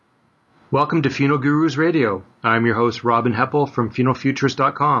Welcome to Funeral Gurus Radio. I'm your host, Robin Heppel from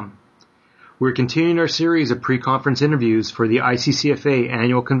funeralfuturist.com. We're continuing our series of pre-conference interviews for the ICCFA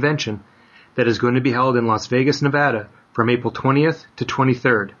annual convention that is going to be held in Las Vegas, Nevada from April 20th to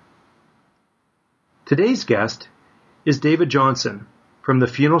 23rd. Today's guest is David Johnson from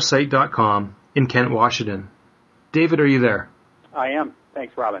thefuneralsite.com in Kent, Washington. David, are you there? I am.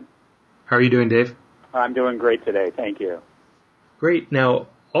 Thanks, Robin. How are you doing, Dave? I'm doing great today. Thank you. Great. Now,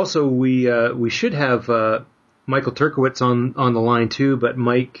 also, we should have Michael Turkowitz on the line too, but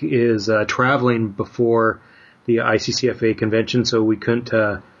Mike is traveling before the ICCFA convention, so we couldn't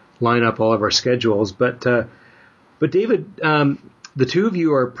line up all of our schedules. But David, the two of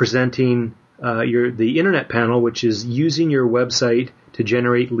you are presenting the internet panel, which is using your website to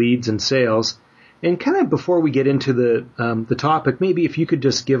generate leads and sales. And kind of before we get into the topic, maybe if you could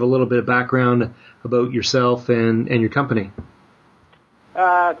just give a little bit of background about yourself and your company.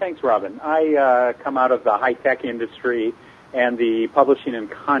 Thanks, Robin. I come out of the high-tech industry and the publishing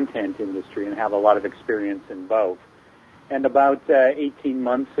and content industry and have a lot of experience in both. And about 18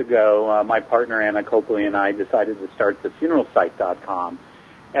 months ago, my partner Anna Copley and I decided to start thefuneralsite.com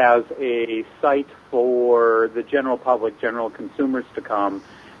as a site for the general public, general consumers to come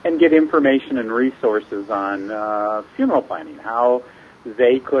and get information and resources on funeral planning, how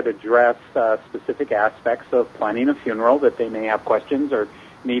they could address specific aspects of planning a funeral that they may have questions or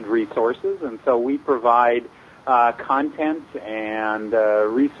need resources. And so we provide content and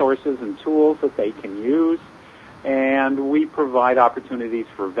resources and tools that they can use. And we provide opportunities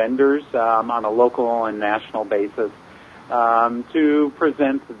for vendors on a local and national basis to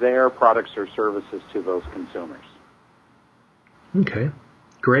present their products or services to those consumers. Okay,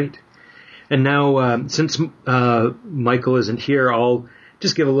 great. And now, since Michael isn't here, I'll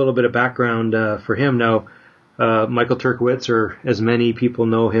just give a little bit of background for him. Now, Michael Turkowitz, or as many people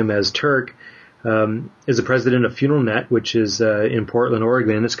know him as Turk, is the president of FuneralNet, which is in Portland,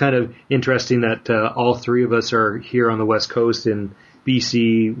 Oregon. It's kind of interesting that all three of us are here on the West Coast in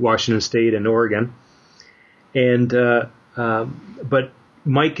BC, Washington State, and Oregon. And but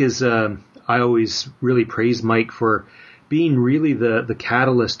Mike is, I always really praise Mike for being really the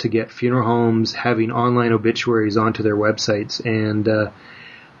catalyst to get funeral homes having online obituaries onto their websites. And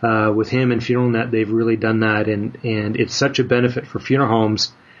with him and FuneralNet, they've really done that. And it's such a benefit for funeral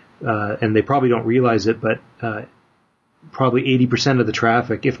homes, and they probably don't realize it, but probably 80% of the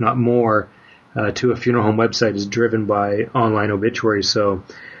traffic, if not more, to a funeral home website is driven by online obituaries. So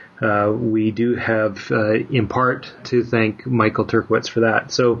we do have, in part, to thank Michael Turkowitz for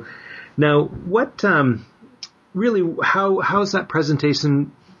that. So now, what... really, how's that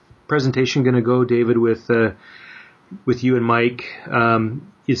presentation going to go, David, with you and Mike?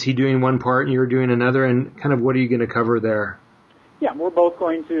 Is he doing one part and you're doing another? And kind of what are you going to cover there? Yeah, we're both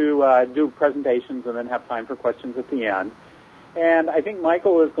going to do presentations and then have time for questions at the end. And I think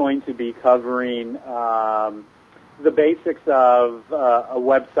Michael is going to be covering the basics of a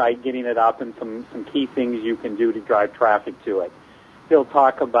website, getting it up, and some key things you can do to drive traffic to it. He'll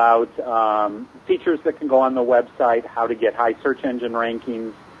talk about features that can go on the website, how to get high search engine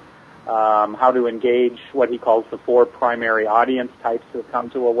rankings, how to engage what he calls the 4 primary audience types that come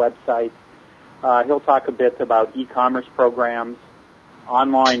to a website. He'll talk a bit about e-commerce programs,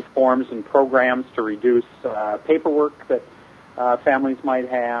 online forms and programs to reduce paperwork that families might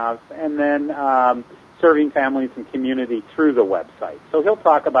have, and then serving families and community through the website. So he'll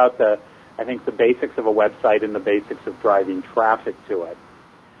talk about the basics of a website and the basics of driving traffic to it.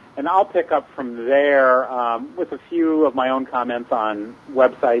 And I'll pick up from there with a few of my own comments on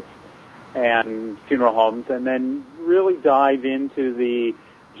websites and funeral homes, and then really dive into the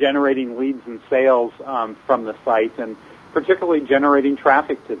generating leads and sales from the site, and particularly generating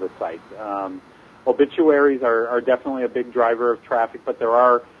traffic to the site. Obituaries are definitely a big driver of traffic, but there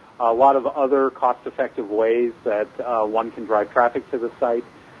are a lot of other cost-effective ways that one can drive traffic to the site.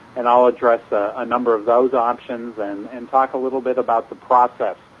 And I'll address a number of those options and talk a little bit about the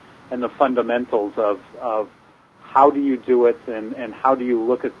process and the fundamentals of how do you do it and how do you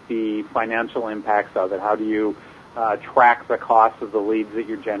look at the financial impacts of it. How do you track the cost of the leads that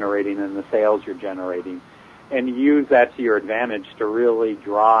you're generating and the sales you're generating, and use that to your advantage to really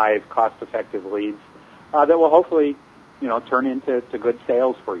drive cost-effective leads that will hopefully, turn into good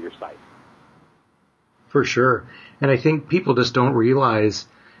sales for your site. For sure. And I think people just don't realize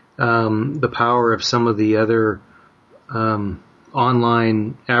the power of some of the other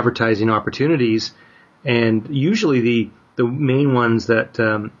online advertising opportunities, and usually the main ones that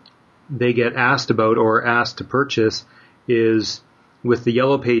they get asked about or asked to purchase is with the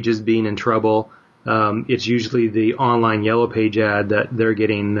Yellow Pages being in trouble. It's usually the online Yellow Page ad that they're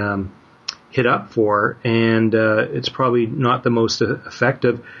getting hit up for, and it's probably not the most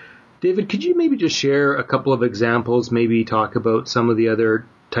effective. David, could you maybe just share a couple of examples, maybe talk about some of the other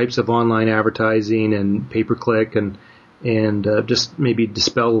types of online advertising and pay-per-click, and just maybe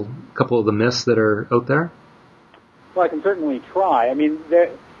dispel a couple of the myths that are out there? Well, I can certainly try. I mean,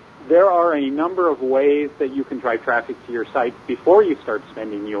 there are a number of ways that you can drive traffic to your site before you start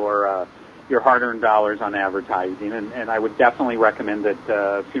spending your hard-earned dollars on advertising, and I would definitely recommend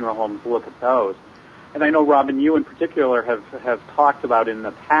that funeral homes look at those. And I know, Robin, you in particular have talked about in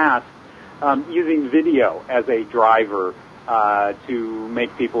the past using video as a driver to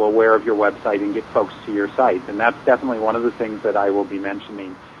make people aware of your website and get folks to your site. And that's definitely one of the things that I will be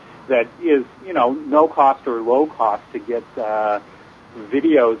mentioning that is, no cost or low cost to get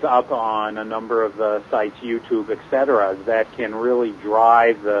videos up on a number of the sites, YouTube, et cetera, that can really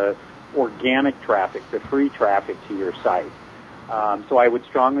drive the organic traffic, the free traffic to your site. So I would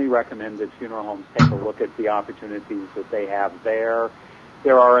strongly recommend that funeral homes take a look at the opportunities that they have there.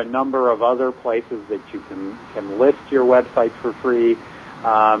 There are a number of other places that you can list your website for free,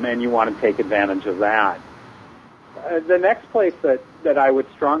 and you want to take advantage of that. The next place that I would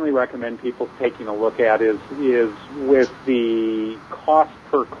strongly recommend people taking a look at is with the cost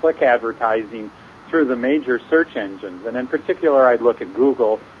per click advertising through the major search engines. And in particular, I'd look at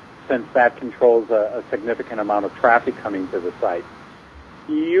Google, since that controls a significant amount of traffic coming to the site.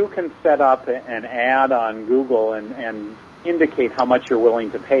 You can set up an ad on Google and indicate how much you're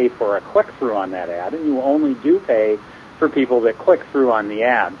willing to pay for a click-through on that ad, and you only do pay for people that click through on the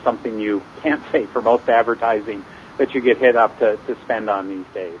ad, something you can't say for most advertising that you get hit up to spend on these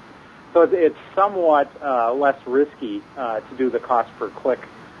days. So it's somewhat less risky to do the cost per click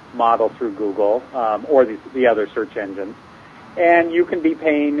model through Google or the other search engines. And you can be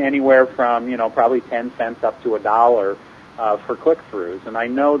paying anywhere from, probably 10 cents up to $1 for click-throughs. And I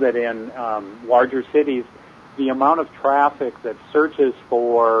know that in larger cities, the amount of traffic that searches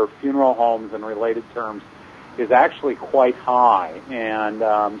for funeral homes and related terms is actually quite high. And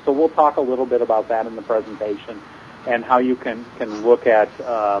so we'll talk a little bit about that in the presentation and how you can look at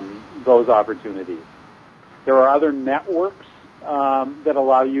those opportunities. There are other networks that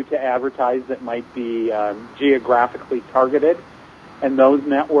allow you to advertise that might be geographically targeted, and those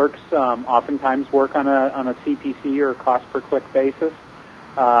networks oftentimes work on a CPC or a cost per click basis.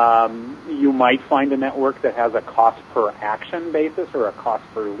 You might find a network that has a cost per action basis or a cost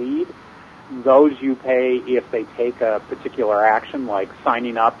per lead. Those you pay if they take a particular action, like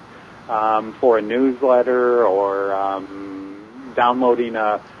signing up for a newsletter or downloading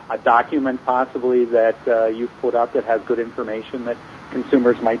a document possibly that you've put up that has good information that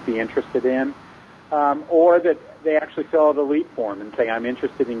consumers might be interested in, or that they actually fill out a lead form and say, I'm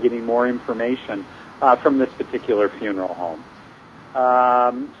interested in getting more information from this particular funeral home.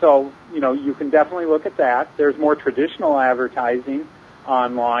 So, you can definitely look at that. There's more traditional advertising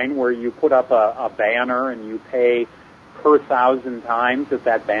online where you put up a banner and you pay per 1,000 times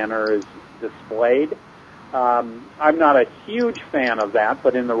that banner is displayed. I'm not a huge fan of that,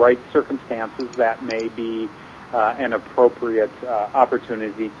 but in the right circumstances, that may be an appropriate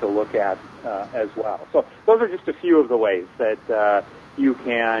opportunity to look at as well. So those are just a few of the ways that you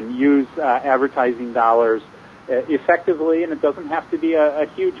can use advertising dollars effectively, and it doesn't have to be a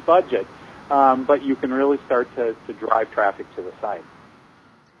huge budget, but you can really start to drive traffic to the site.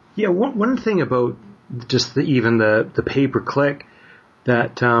 Yeah, one thing about just even the pay-per-click,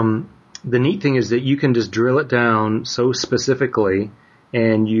 that the neat thing is that you can just drill it down so specifically,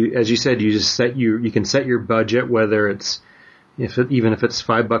 and you, as you said, you just you can set your budget, whether it's even if it's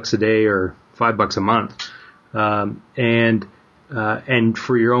 $5 a day or $5 a month, and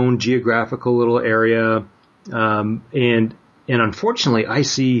for your own geographical little area, and unfortunately, I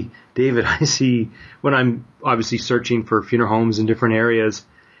see when I'm obviously searching for funeral homes in different areas,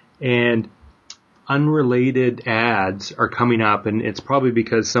 and unrelated ads are coming up, and it's probably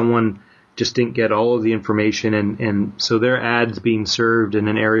because someone just didn't get all of the information, and so their ads being served in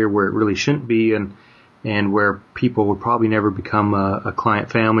an area where it really shouldn't be, and where people would probably never become a client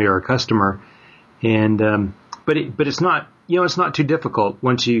family or a customer. And but it's not, it's not too difficult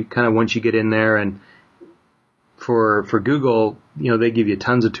once you get in there. And for Google, they give you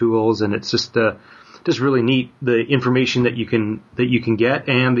tons of tools, and it's just really neat, the information that you can get,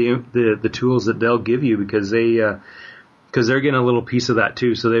 and the tools that they'll give you, because they're getting a little piece of that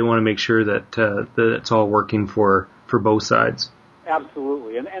too. So they want to make sure that it's all working for both sides.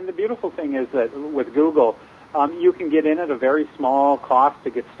 Absolutely. And the beautiful thing is that with Google, you can get in at a very small cost to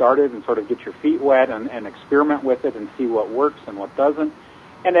get started and sort of get your feet wet and experiment with it and see what works and what doesn't.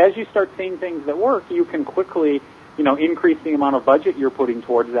 And as you start seeing things that work, you can quickly increase the amount of budget you're putting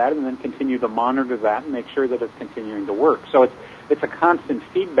towards that, and then continue to monitor that and make sure that it's continuing to work. So it's a constant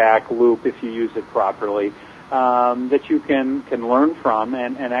feedback loop if you use it properly, that you can learn from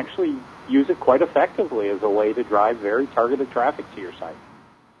and actually use it quite effectively as a way to drive very targeted traffic to your site.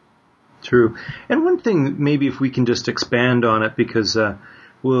 True. And one thing, maybe if we can just expand on it, because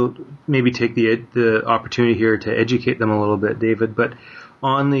we'll maybe take the opportunity here to educate them a little bit, David, but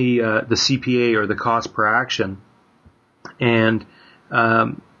on the CPA, or the cost per action, and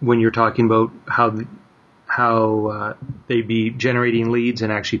when you're talking about how they be generating leads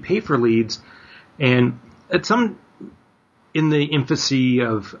and actually pay for leads, and in the infancy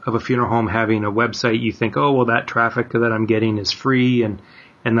of a funeral home having a website, you think, oh, well, that traffic that I'm getting is free and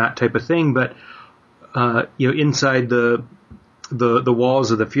that type of thing. But inside the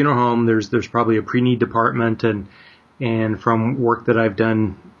walls of the funeral home, there's probably a pre-need department, and from work that I've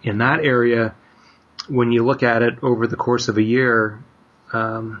done in that area, when you look at it over the course of a year,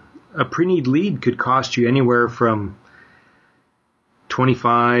 a pre-need lead could cost you anywhere from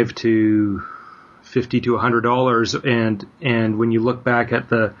 $25 to $50 to $100, and when you look back at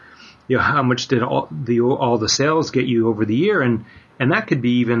how much did all the sales get you over the year, and that could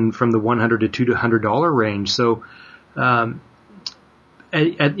be even from the $100 to $200 range. So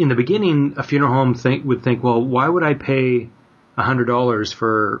in the beginning, a funeral home would think, well, why would I pay $100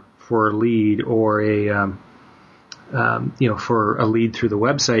 for a lead, or for a lead through the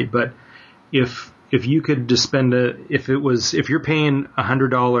website? But if you could just spend if you're paying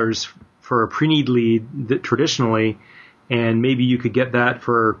 $100 for a pre-need lead that traditionally, and maybe you could get that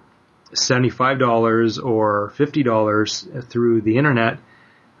for $75 or $50 through the internet,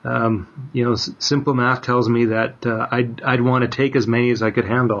 simple math tells me that I'd want to take as many as I could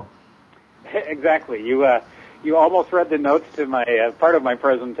handle. Exactly. You almost read the notes to my part of my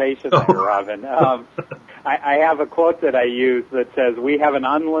presentation there, Robin. I have a quote that I use that says, "We have an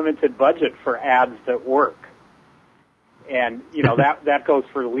unlimited budget for ads that work." And that goes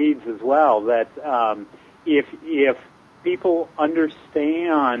for leads as well. That if people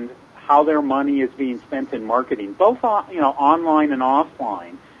understand how their money is being spent in marketing, both online and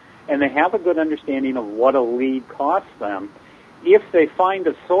offline, and they have a good understanding of what a lead costs them, if they find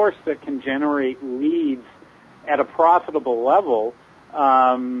a source that can generate leads at a profitable level,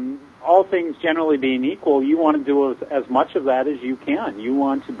 all things generally being equal, you want to do as much of that as you can. You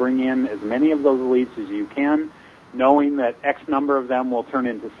want to bring in as many of those leads as you can, knowing that X number of them will turn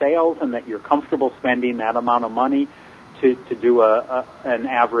into sales, and that you're comfortable spending that amount of money to do an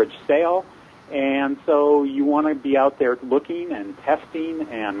average sale. And so you want to be out there looking and testing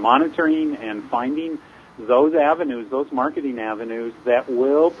and monitoring and finding those avenues, those marketing avenues that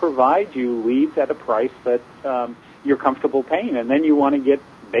will provide you leads at a price that you're comfortable paying. And then you want to get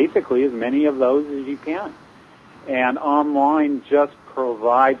basically as many of those as you can. And online just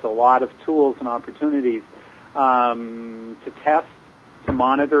provides a lot of tools and opportunities to test, to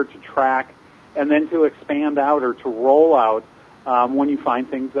monitor, to track, and then to expand out or to roll out when you find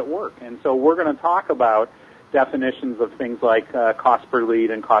things that work. And so we're going to talk about definitions of things like cost per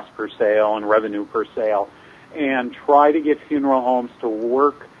lead and cost per sale and revenue per sale, and try to get funeral homes to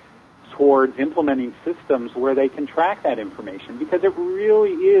work towards implementing systems where they can track that information, because it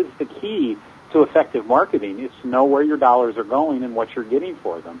really is the key to effective marketing, is to know where your dollars are going and what you're getting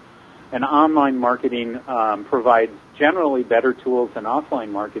for them. And online marketing provides generally better tools than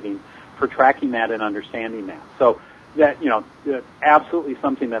offline marketing for tracking that and understanding that. So that's absolutely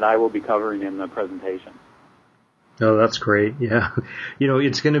something that I will be covering in the presentation. Oh, that's great. Yeah.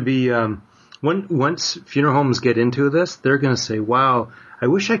 It's going to be, once funeral homes get into this, they're going to say, wow, I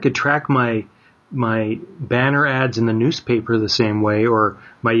wish I could track my banner ads in the newspaper the same way, or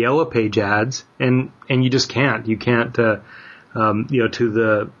my yellow page ads. And you just can't. You can't, to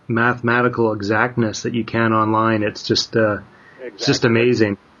the mathematical exactness that you can online. It's just, exactly. It's just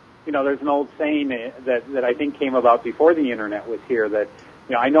amazing. There's an old saying that I think came about before the internet was here, that,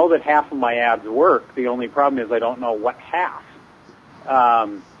 I know that half of my ads work. The only problem is I don't know what half.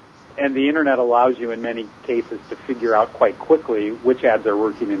 And the internet allows you in many cases to figure out quite quickly which ads are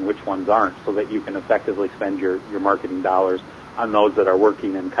working and which ones aren't, so that you can effectively spend your marketing dollars on those that are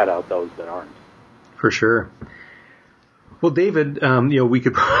working and cut out those that aren't. For sure. Well, David, we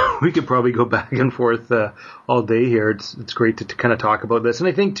could probably go back and forth all day here. It's great to kind of talk about this, and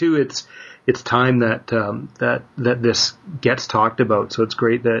I think too it's time that this gets talked about. So it's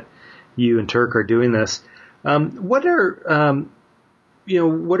great that you and Turk are doing this. What are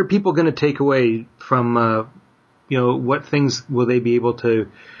people going to take away from what things will they be able to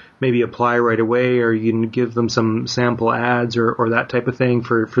maybe apply right away, or you can give them some sample ads or that type of thing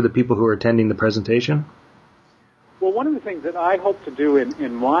for the people who are attending the presentation? Well, one of the things that I hope to do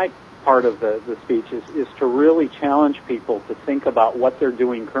in my part of the speech is to really challenge people to think about what they're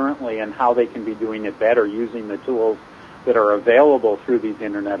doing currently and how they can be doing it better using the tools that are available through these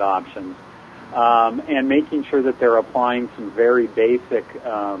Internet options, and making sure that they're applying some very basic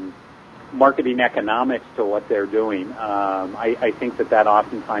marketing economics to what they're doing. I think that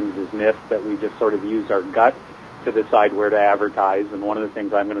oftentimes is missed, that we just sort of use our gut to decide where to advertise, and one of the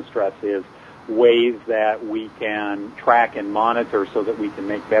things I'm going to stress is ways that we can track and monitor so that we can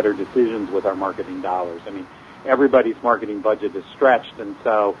make better decisions with our marketing dollars. I mean, everybody's marketing budget is stretched, and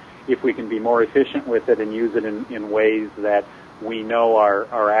so if we can be more efficient with it and use it in ways that we know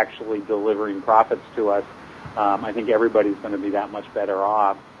are actually delivering profits to us, I think everybody's going to be that much better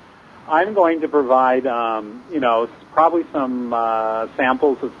off. I'm going to provide, probably some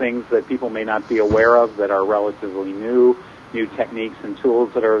samples of things that people may not be aware of that are relatively new techniques and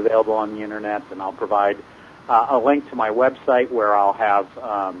tools that are available on the Internet, and I'll provide a link to my website where I'll have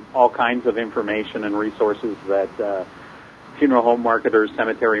all kinds of information and resources that funeral home marketers,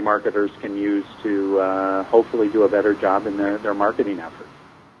 cemetery marketers can use to hopefully do a better job in their marketing efforts.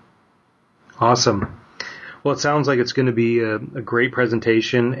 Awesome. Well, it sounds like it's going to be a great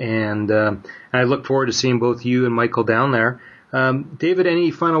presentation, and I look forward to seeing both you and Michael down there. David,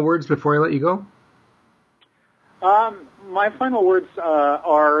 any final words before I let you go? My final words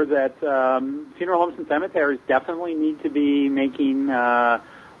are that funeral homes and cemeteries definitely need to be making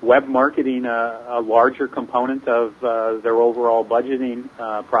web marketing a larger component of their overall budgeting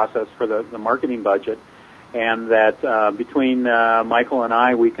process for the marketing budget, and that between Michael and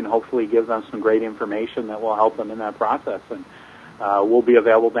I, we can hopefully give them some great information that will help them in that process. And we'll be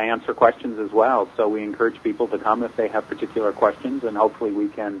available to answer questions as well. So we encourage people to come if they have particular questions, and hopefully we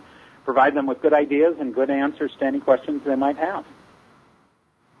can provide them with good ideas and good answers to any questions they might have.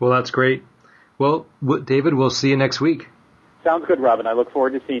 Well, that's great. Well, David, we'll see you next week. Sounds good, Robin. I look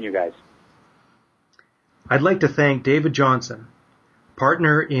forward to seeing you guys. I'd like to thank David Johnson,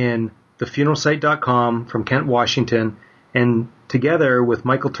 partner in thefuneralsite.com from Kent, Washington, and together with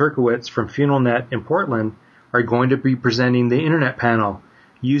Michael Turkowitz from FuneralNet in Portland, are going to be presenting the Internet panel,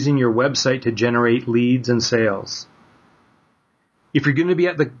 using your website to generate leads and sales. If you're going to be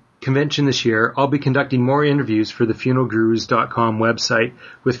at the convention this year, I'll be conducting more interviews for the funeralgurus.com website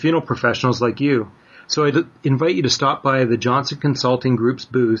with funeral professionals like you. So I'd invite you to stop by the Johnson Consulting Group's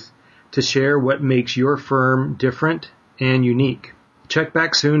booth to share what makes your firm different and unique. Check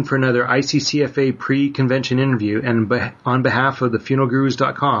back soon for another ICCFA pre-convention interview, and on behalf of the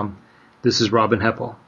funeralgurus.com, this is Robin Heppel.